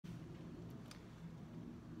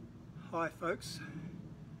Hi folks,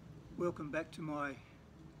 welcome back to my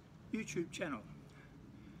YouTube channel.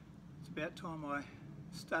 It's about time I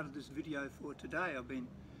started this video for today. I've been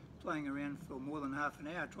playing around for more than half an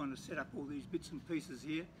hour trying to set up all these bits and pieces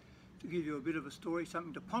here to give you a bit of a story,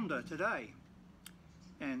 something to ponder today.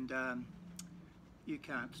 And you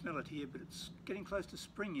can't smell it here, but it's getting close to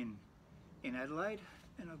spring in Adelaide,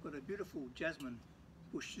 and I've got a beautiful jasmine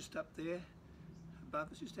bush just up there above.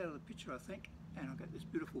 It's just out of the picture I think, and I've got this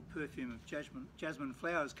beautiful perfume of jasmine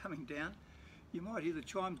flowers coming down. You might hear the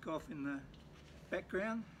chimes go off in the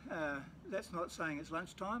background. That's not saying it's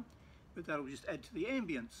lunchtime, but that'll just add to the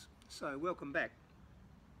ambience. So welcome back.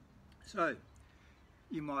 So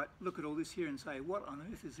you might look at all this here and say, what on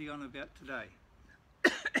earth is he on about today?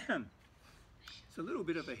 It's a little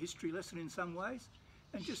bit of a history lesson in some ways,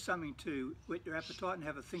 and just something to whet your appetite and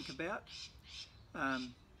have a think about.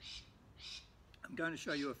 I'm going to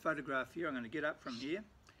show you a photograph here. I'm going to get up from here,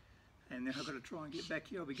 and then I've got to try and get back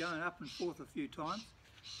here. I'll be going up and forth a few times,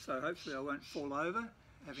 so hopefully I won't fall over,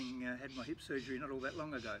 having had my hip surgery not all that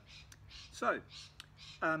long ago. So,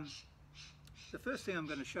 the first thing I'm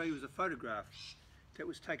going to show you is a photograph that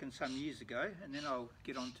was taken some years ago, and then I'll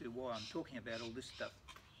get on to why I'm talking about all this stuff.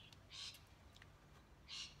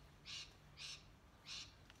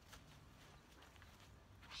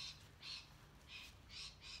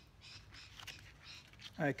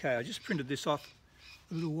 Okay, I just printed this off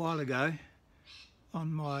a little while ago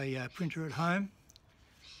on my printer at home.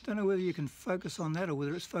 Don't know whether you can focus on that or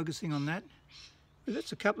whether it's focusing on that, but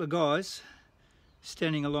that's a couple of guys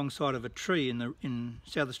standing alongside of a tree in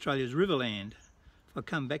South Australia's Riverland. If I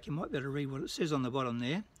come back, you might be able to read what it says on the bottom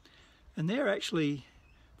there. And they're actually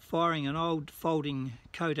firing an old folding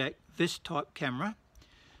Kodak vest type camera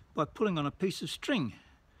by pulling on a piece of string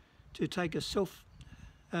to take a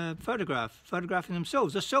photographing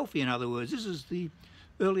themselves, a selfie in other words. This is the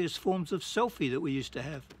earliest forms of selfie that we used to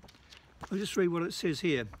have. I'll just read what it says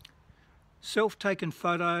here. Self-taken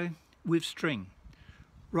photo with string.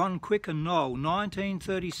 Ron Quick and Noel,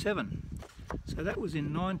 1937. So that was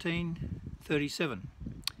in 1937.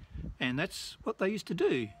 And that's what they used to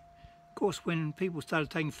do. Of course, when people started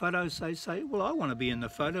taking photos, they say, well, I want to be in the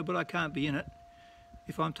photo, but I can't be in it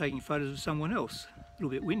if I'm taking photos of someone else. A little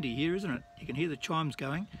bit windy here, isn't it? You can hear the chimes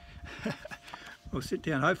going. I'll sit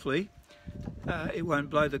down, hopefully it won't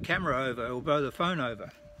blow the camera over or blow the phone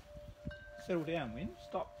over. Settle down, wind,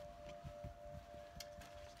 stop.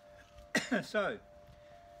 So,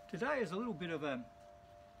 today is a little bit of a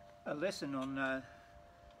lesson on the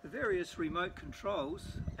various remote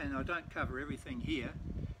controls, and I don't cover everything here.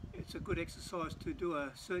 It's a good exercise to do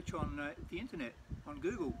a search on the internet, on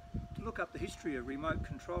Google, to look up the history of remote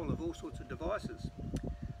control of all sorts of devices.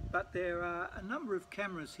 But there are a number of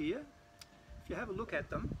cameras here. If you have a look at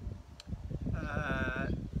them,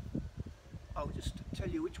 I'll just tell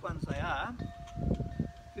you which ones they are.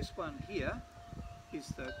 This one here is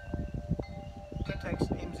the Pentax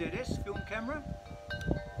MZs film camera.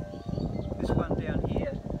 This one down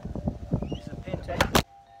here is a Pentax.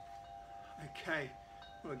 Okay,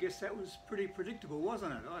 well I guess that was pretty predictable,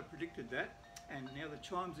 wasn't it? I predicted that. And now the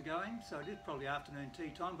chimes are going, so it is probably afternoon tea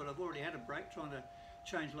time, but I've already had a break trying to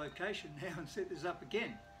change location now and set this up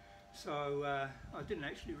again. So I didn't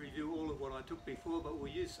actually review all of what I took before, but we'll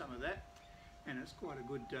use some of that, and it's quite a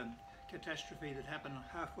good catastrophe that happened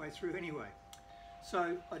halfway through anyway.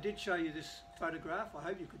 So I did show you this photograph. I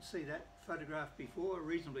hope you could see that photograph before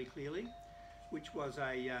reasonably clearly, which was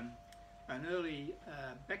an early,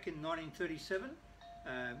 back in 1937,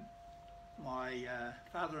 my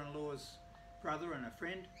father-in-law's brother and a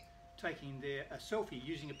friend taking a selfie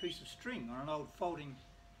using a piece of string on an old folding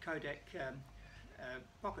Kodak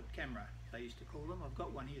pocket camera, they used to call them. I've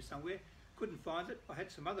got one here somewhere. Couldn't find it. I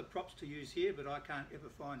had some other props to use here, but I can't ever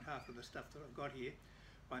find half of the stuff that I've got here.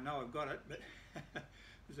 I know I've got it, but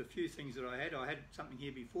there's a few things that I had. I had something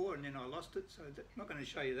here before and then I lost it, so I'm not going to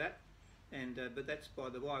show you that. And but that's by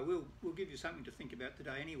the by. We'll give you something to think about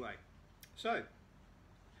today anyway. So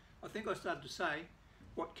I think I started to say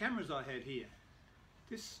what cameras I had here.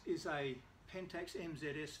 This is a Pentax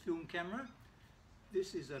MZs film camera.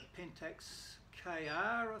 This is a Pentax Kr,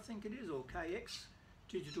 I think it is, or Kx,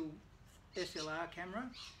 digital SLR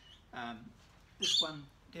camera. This one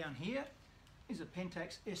down here is a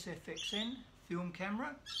Pentax SFXn film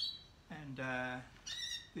camera, and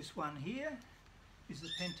this one here is the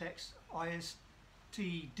Pentax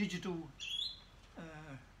istD digital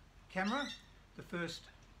camera, the first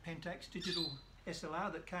Pentax digital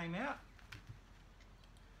SLR that came out.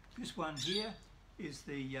 This one here is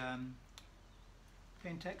the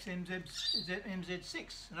Pentax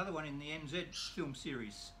MZ6, another one in the MZ film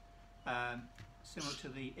series. similar to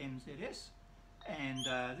the MZs, and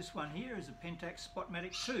this one here is a Pentax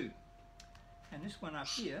Spotmatic 2, and this one up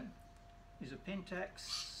here is a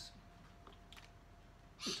Pentax,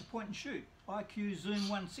 it's a point and shoot, IQZoom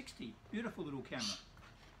 160, beautiful little camera.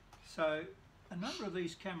 So a number of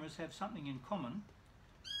these cameras have something in common,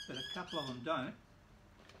 but a couple of them don't.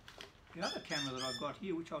 The other camera that I've got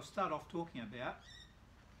here, which I'll start off talking about,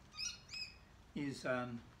 is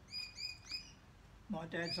my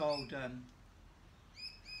dad's old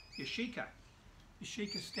Yashica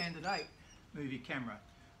Standard 8 movie camera.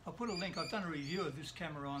 I'll put a link, I've done a review of this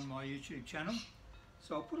camera on my YouTube channel,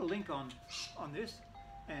 so I'll put a link on this,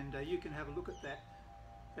 and you can have a look at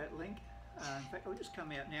that link. In fact, I'll just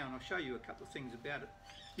come out now and I'll show you a couple of things about it,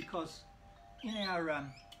 because in our,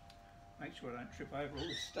 make sure I don't trip over all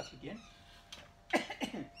this stuff again,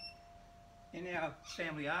 in our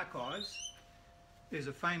family archives there's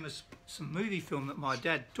a famous movie film that my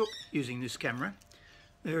dad took using this camera.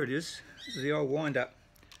 There it is. This is the old wind-up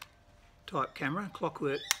type camera,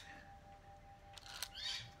 clockwork.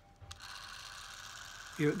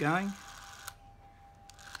 Hear it going?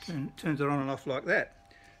 Turns it on and off like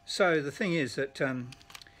that. So the thing is that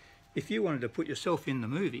if you wanted to put yourself in the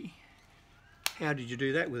movie, how did you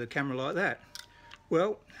do that with a camera like that?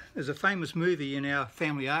 Well, there's a famous movie in our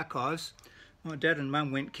family archives. My dad and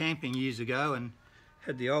mum went camping years ago and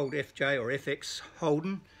had the old FJ or FX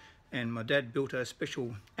Holden, and my dad built a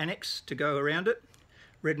special annex to go around it,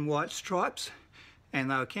 red and white stripes, and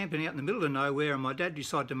they were camping out in the middle of nowhere, and my dad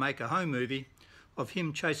decided to make a home movie of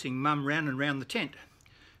him chasing mum round and round the tent,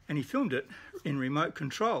 and he filmed it in remote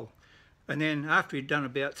control. And then after he'd done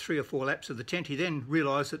about 3 or 4 laps of the tent, he then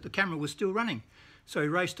realised that the camera was still running, so he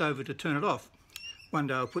raced over to turn it off. One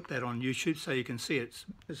day I'll put that on YouTube so you can see it.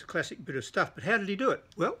 It's a classic bit of stuff. But how did he do it?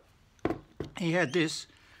 Well, he had this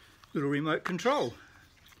little remote control.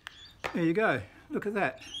 There you go, look at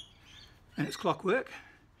that. And it's clockwork.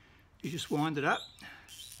 You just wind it up.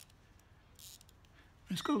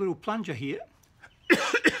 It's got a little plunger here.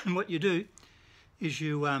 And what you do is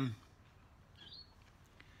you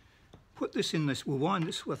put this in this, we'll wind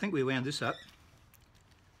this, I think we wound this up.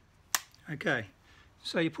 Okay,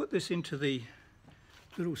 so you put this into the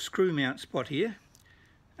little screw mount spot here,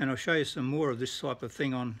 and I'll show you some more of this type of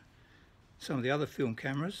thing on some of the other film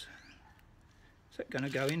cameras. Is that going to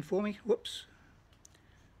go in for me? Whoops.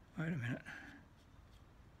 Wait a minute.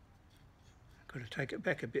 I've got to take it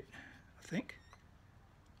back a bit, I think.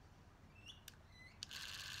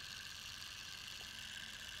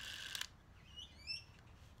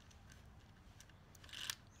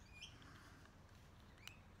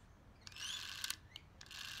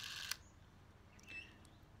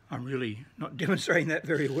 I'm really not demonstrating that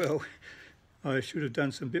very well. I should have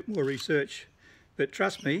done some bit more research, but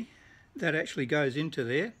trust me, that actually goes into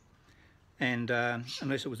there, and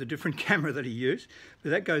unless it was a different camera that he used, but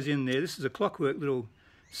that goes in there. This is a clockwork little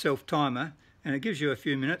self timer, and it gives you a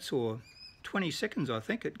few minutes, or 20 seconds I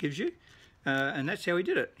think it gives you, and that's how he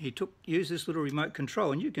did it. He used this little remote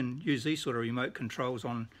control, and you can use these sort of remote controls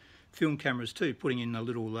on film cameras too, putting in a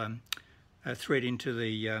little thread into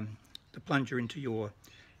the plunger into your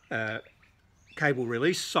cable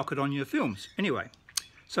release socket on your films. Anyway,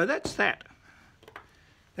 so that's that.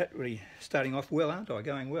 That really starting off well, aren't I?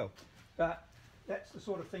 Going well. But that's the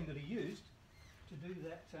sort of thing that he used to do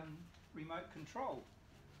that remote control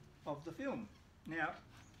of the film. Now,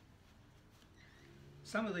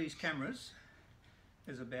 some of these cameras,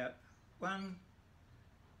 there's about 1,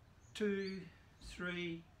 2,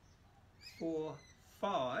 3, 4,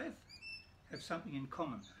 5 have something in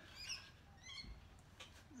common.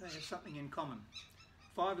 They have something in common.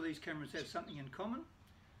 5 of these cameras have something in common.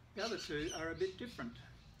 The other 2 are a bit different,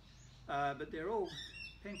 but they're all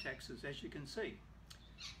Pentaxes, as you can see.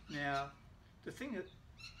 Now, the thing that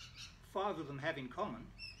 5 of them have in common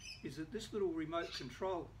is that this little remote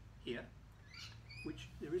control here, which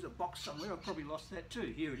there is a box somewhere, I've probably lost that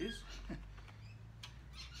too. Here it is.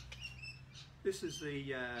 This is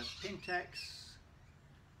the Pentax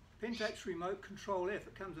Remote Control F.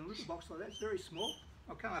 It comes in a little box like that. It's very small.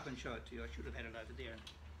 I'll come up and show it to you. I should have had it over there and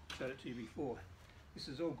showed it to you before. This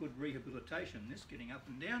is all good rehabilitation, this, getting up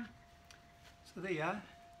and down. So there you are.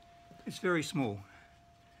 It's very small.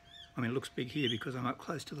 I mean, it looks big here because I'm up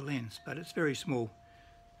close to the lens, but it's very small.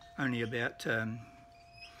 Only about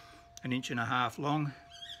 1.5 inches long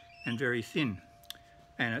and very thin.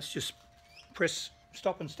 And it's just press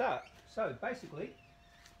stop and start. So basically,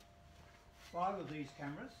 5 of these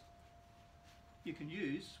cameras you can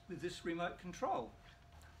use with this remote control.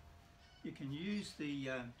 You can use the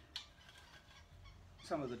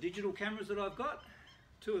some of the digital cameras that I've got.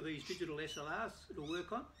 2 of these digital SLRs it'll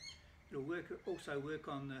work on. It'll also work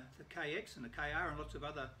on the Kx and the Kr and lots of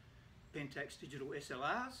other Pentax digital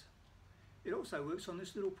SLRs. It also works on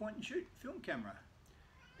this little point and shoot film camera.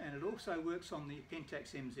 And it also works on the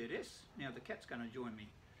Pentax MZs. Now the cat's going to join me.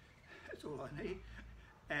 That's all I need.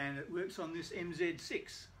 And it works on this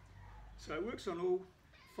MZ6. So it works on all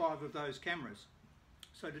 5 of those cameras.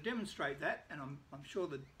 So to demonstrate that, and I'm sure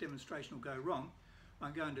the demonstration will go wrong,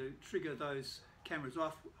 I'm going to trigger those cameras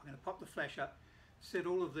off. I'm going to pop the flash up, set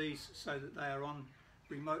all of these so that they are on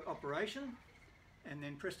remote operation, and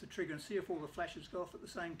then press the trigger and see if all the flashes go off at the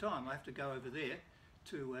same time. I have to go over there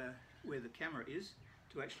to where the camera is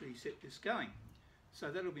to actually set this going.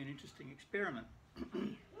 So that'll be an interesting experiment.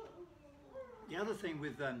 The other thing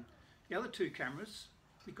with the other 2 cameras,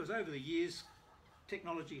 because over the years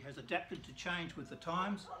technology has adapted to change with the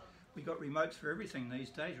times. We've got remotes for everything these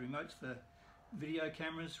days, remotes for video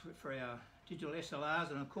cameras, for our digital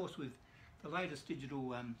SLRs, and of course with the latest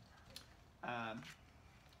digital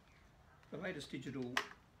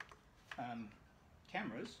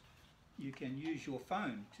cameras, you can use your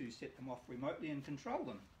phone to set them off remotely and control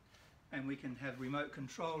them. And we can have remote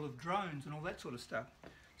control of drones and all that sort of stuff.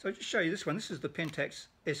 So I'll just show you this one. This is the Pentax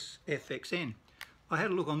SFXn. I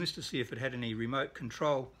had a look on this to see if it had any remote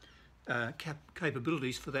control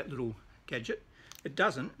capabilities for that little gadget. It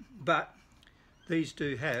doesn't, but these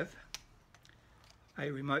do have a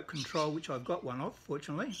remote control, which I've got one of,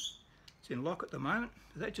 fortunately. It's in lock at the moment.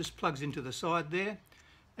 That just plugs into the side there,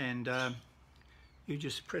 and you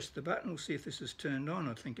just press the button. We'll see if this is turned on.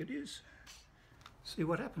 I think it is. See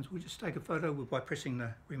what happens. We'll just take a photo by pressing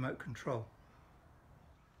the remote control.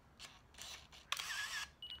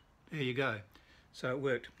 There you go. So it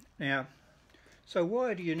worked. Now, so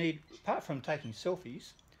why do you need, apart from taking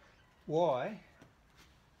selfies, why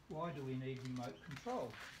do we need remote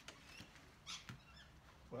control?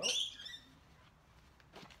 Well,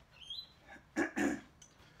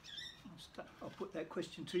 I'll put that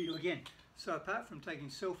question to you again. So apart from taking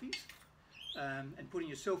selfies and putting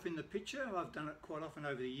yourself in the picture, I've done it quite often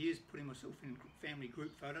over the years, putting myself in family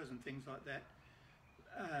group photos and things like that.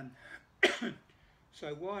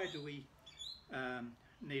 So why do we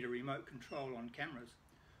need a remote control on cameras?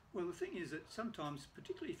 Well, the thing is that sometimes,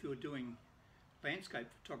 particularly if you're doing landscape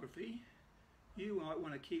photography, you might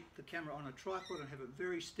want to keep the camera on a tripod and have it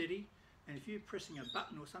very steady, and if you're pressing a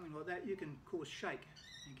button or something like that, you can cause shake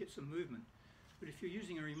and get some movement. But if you're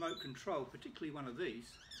using a remote control, particularly one of these,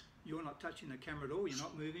 you're not touching the camera at all, you're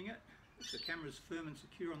not moving it. If the camera's firm and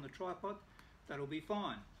secure on the tripod, that'll be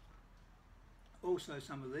fine. Also,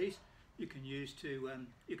 some of these you can use to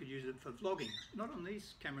you could use it for vlogging. Not on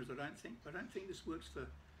these cameras, I don't think. I don't think this works for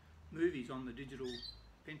movies on the digital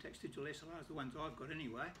Pentax digital SLRs, the ones I've got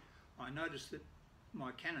anyway. I noticed that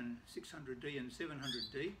my Canon 600D and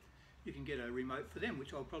 700D, you can get a remote for them,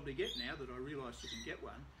 which I'll probably get now that I realise you can get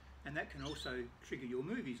one, and that can also trigger your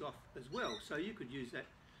movies off as well. So you could use that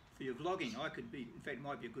for your vlogging. I could be, in fact, it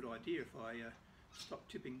might be a good idea if I stop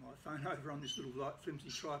tipping my phone over on this little light flimsy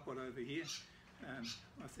tripod over here.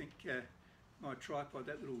 I think my tripod,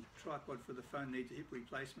 that little tripod for the phone, needs a hip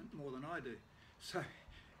replacement more than I do. So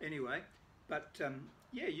anyway, but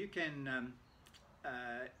yeah, you can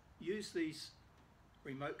use these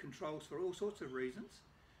remote controls for all sorts of reasons,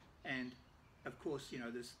 and of course, you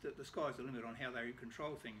know, the sky's the limit on how they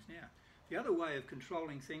control things now. The other way of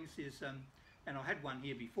controlling things is, and I had one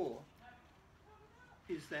here before,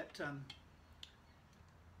 is that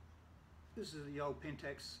this is the old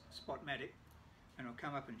Pentax Spotmatic, and I'll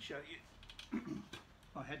come up and show you.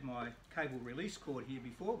 I had my cable release cord here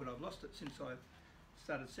before, but I've lost it since I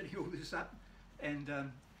started setting all this up. And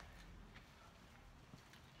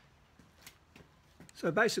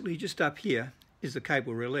so basically just up here is the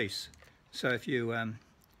cable release. So if you,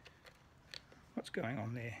 what's going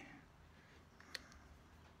on there?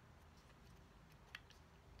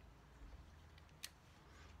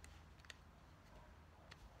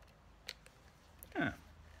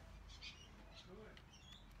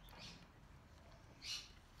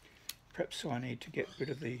 Perhaps I need to get rid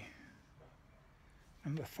of the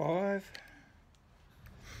number 5.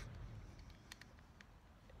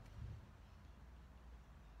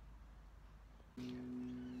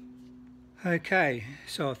 Okay,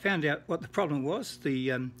 so I found out what the problem was.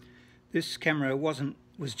 This camera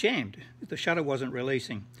was jammed. The shutter wasn't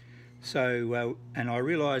releasing. So and I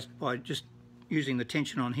realised by just using the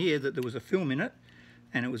tension on here that there was a film in it,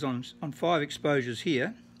 and it was on 5 exposures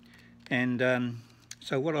here. And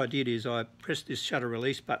so what I did is I pressed this shutter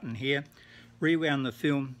release button here, rewound the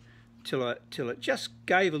film till it just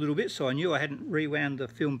gave a little bit, so I knew I hadn't rewound the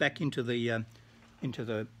film back into the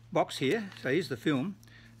box here. So here's the film,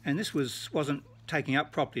 and this wasn't taking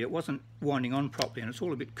up properly. It wasn't winding on properly, and it's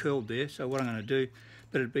all a bit curled there. So what I'm going to do,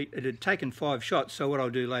 but it had taken 5 shots, so what I'll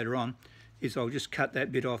do later on is I'll just cut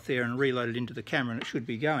that bit off there and reload it into the camera, and it should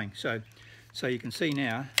be going. So you can see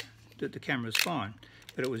now that the camera's fine,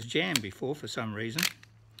 but it was jammed before for some reason,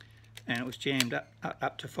 and it was jammed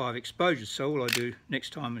up to 5 exposures. So all I do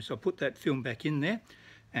next time is I'll put that film back in there,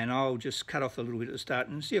 and I'll just cut off a little bit at the start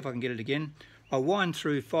and see if I can get it again. I'll wind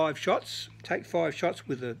through 5 shots, take 5 shots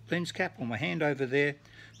with the lens cap on my hand over there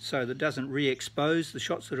so that it doesn't re-expose the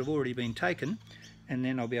shots that have already been taken, and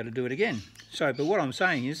then I'll be able to do it again. So, but what I'm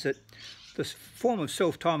saying is that the form of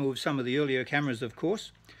self-timer with some of the earlier cameras, of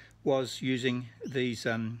course, was using these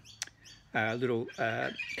little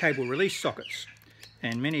cable release sockets,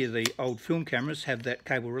 and many of the old film cameras have that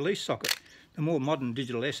cable release socket. The more modern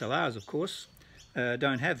digital SLRs, of course,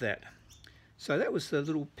 don't have that. So that was the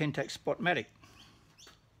little Pentax Spotmatic.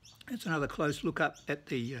 That's another close look up at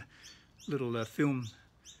the little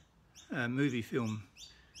movie film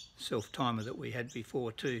self-timer that we had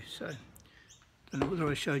before too. So I don't know whether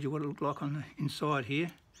I showed you what it looked like on the inside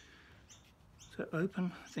here. Is that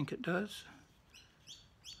open? I think it does.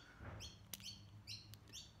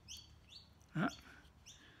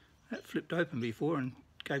 That flipped open before and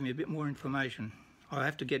gave me a bit more information. I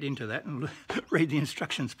have to get into that and read the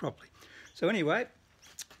instructions properly. So anyway,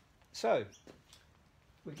 so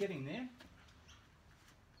we're getting there.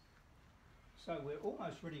 So we're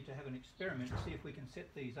almost ready to have an experiment to see if we can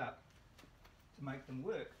set these up to make them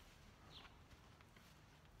work.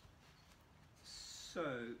 So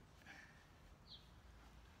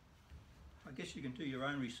I guess you can do your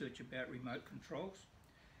own research about remote controls,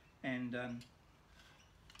 and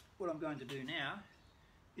what I'm going to do now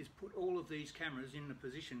is put all of these cameras in the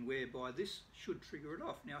position whereby this should trigger it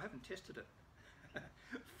off. Now I haven't tested it.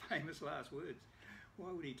 Famous last words.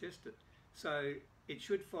 Why would he test it? So it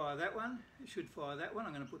should fire that one, it should fire that one.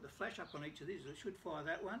 I'm going to put the flash up on each of these. It should fire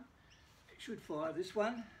that one, it should fire this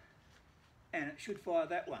one, and it should fire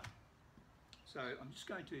that one. So I'm just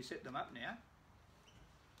going to set them up now,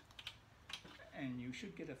 and you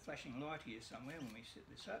should get a flashing light here somewhere when we set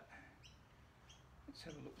this up. Let's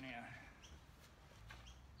have a look now.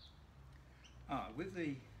 With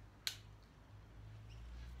the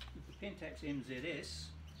Pentax MZs,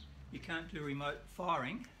 you can't do remote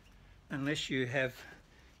firing unless you have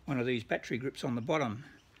one of these battery grips on the bottom.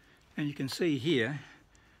 And you can see here,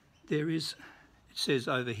 there is, it says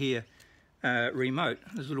over here, remote.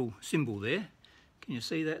 There's a little symbol there. Can you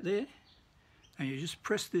see that there? And you just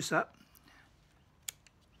press this up,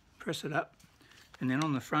 press it up, and then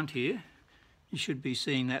on the front here, you should be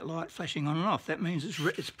seeing that light flashing on and off. That means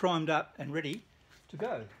it's primed up and ready to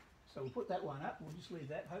go. So we'll put that one up. We'll just leave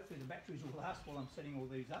that. Hopefully the batteries will last while I'm setting all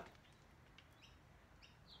these up.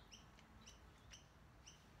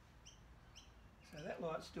 So that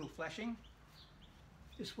light's still flashing.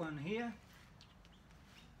 This one here.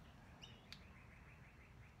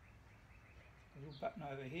 A little button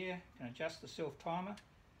over here. Can adjust the self-timer.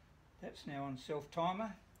 That's now on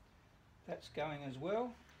self-timer. That's going as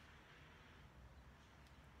well.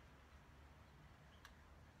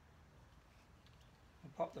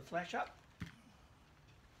 Pop the flash up.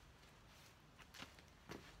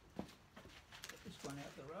 Put this one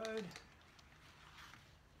out the road.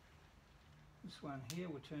 This one here,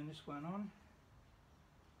 we'll turn this one on.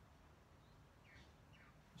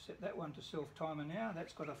 Set that one to self-timer now.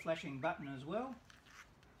 That's got a flashing button as well.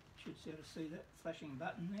 Should be able to see that flashing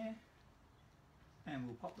button there. And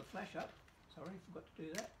we'll pop the flash up. Sorry, forgot to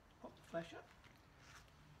do that. Pop the flash up.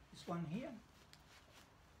 This one here.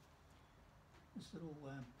 This little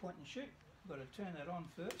point and shoot, we've got to turn that on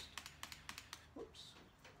first. Whoops.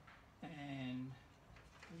 And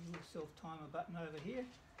the little self-timer button over here.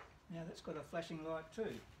 Now that's got a flashing light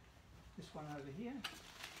too. This one over here.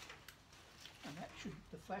 And that should,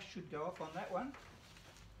 the flash should go off on that one.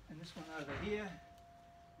 And this one over here,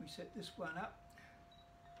 we set this one up.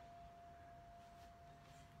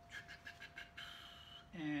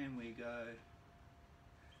 And we go.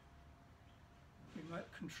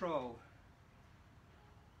 Remote control.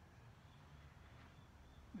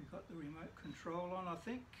 We've got the remote control on, I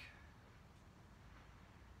think.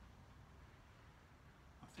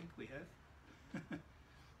 I think we have.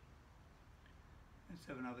 Let's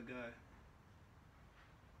have another go.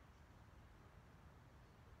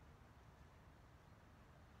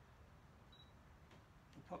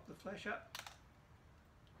 We'll pop the flash up.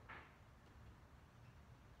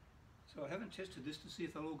 So I haven't tested this to see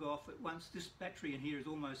if they'll all go off at once. This battery in here is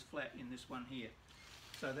almost flat in this one here.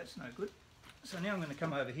 So that's no good. So now I'm going to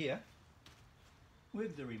come over here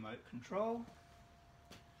with the remote control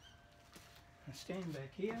and stand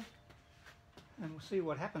back here and we'll see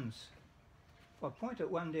what happens. If I point at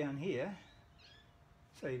one down here,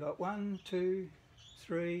 so you've got 1, 2,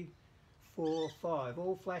 3, 4, 5,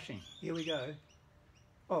 all flashing. Here we go.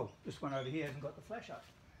 Oh, this one over here hasn't got the flash up.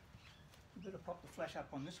 I better pop the flash up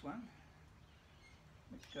on this one,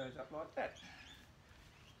 which goes up like that.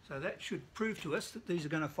 So that should prove to us that these are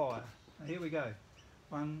going to fire. Now here we go.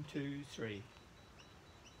 1, 2, 3.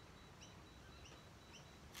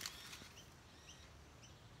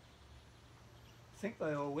 I think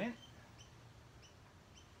they all went.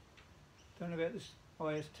 Don't know about this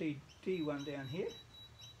istD one down here.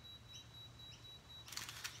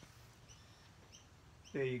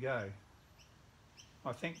 There you go.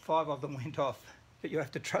 I think 5 of them went off, but you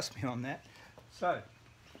have to trust me on that. So,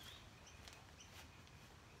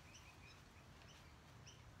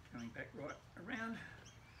 going back right around,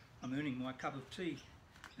 I'm earning my cup of tea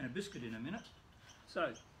and a biscuit in a minute.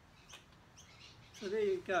 So there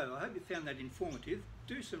you go. I hope you found that informative.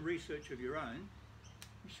 Do some research of your own.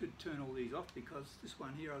 You should turn all these off, because this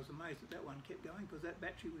one here, I was amazed that one kept going, because that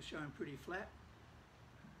battery was showing pretty flat.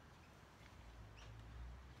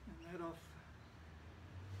 And that off.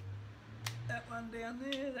 That one down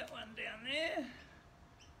there, that one down there.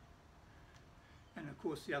 And of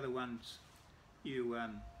course the other ones, you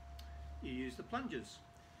use the plungers.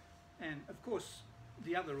 And of course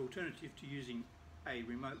the other alternative to using a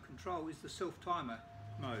remote control is the self-timer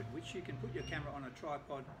mode, which you can put your camera on a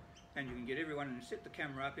tripod and you can get everyone and set the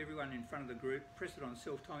camera up, everyone in front of the group, press it on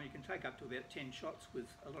self-timer. You can take up to about 10 shots with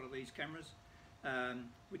a lot of these cameras,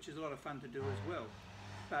 which is a lot of fun to do as well.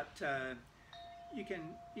 But you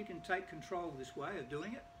can take control this way of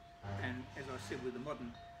doing it, and as I said, with the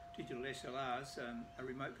modern digital SLRs, a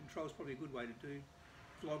remote control is probably a good way to do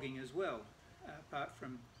vlogging as well, apart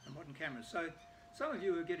from the modern cameras. So some of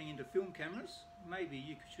you are getting into film cameras. Maybe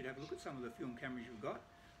you should have a look at some of the film cameras you've got.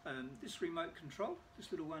 This remote control,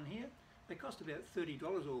 this little one here, they cost about $30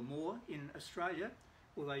 or more in Australia,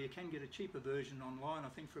 although you can get a cheaper version online, I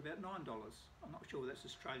think for about $9. I'm not sure whether that's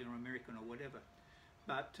Australian or American or whatever.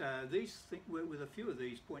 But these work with a few of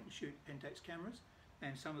these point and shoot Pentax cameras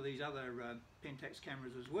and some of these other Pentax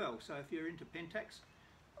cameras as well. So if you're into Pentax,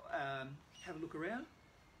 have a look around.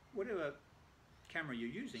 Whatever camera you're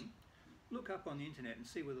using, look up on the internet and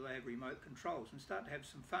see whether they have remote controls and start to have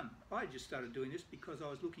some fun. I just started doing this because I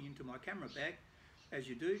was looking into my camera bag, as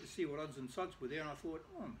you do, to see what odds and sods were there, and I thought,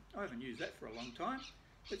 oh, I haven't used that for a long time.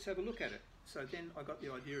 Let's have a look at it. So then I got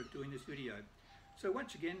the idea of doing this video. So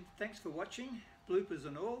once again, thanks for watching, bloopers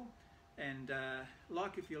and all, and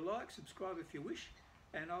like if you like, subscribe if you wish,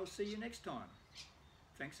 and I'll see you next time.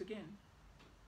 Thanks again.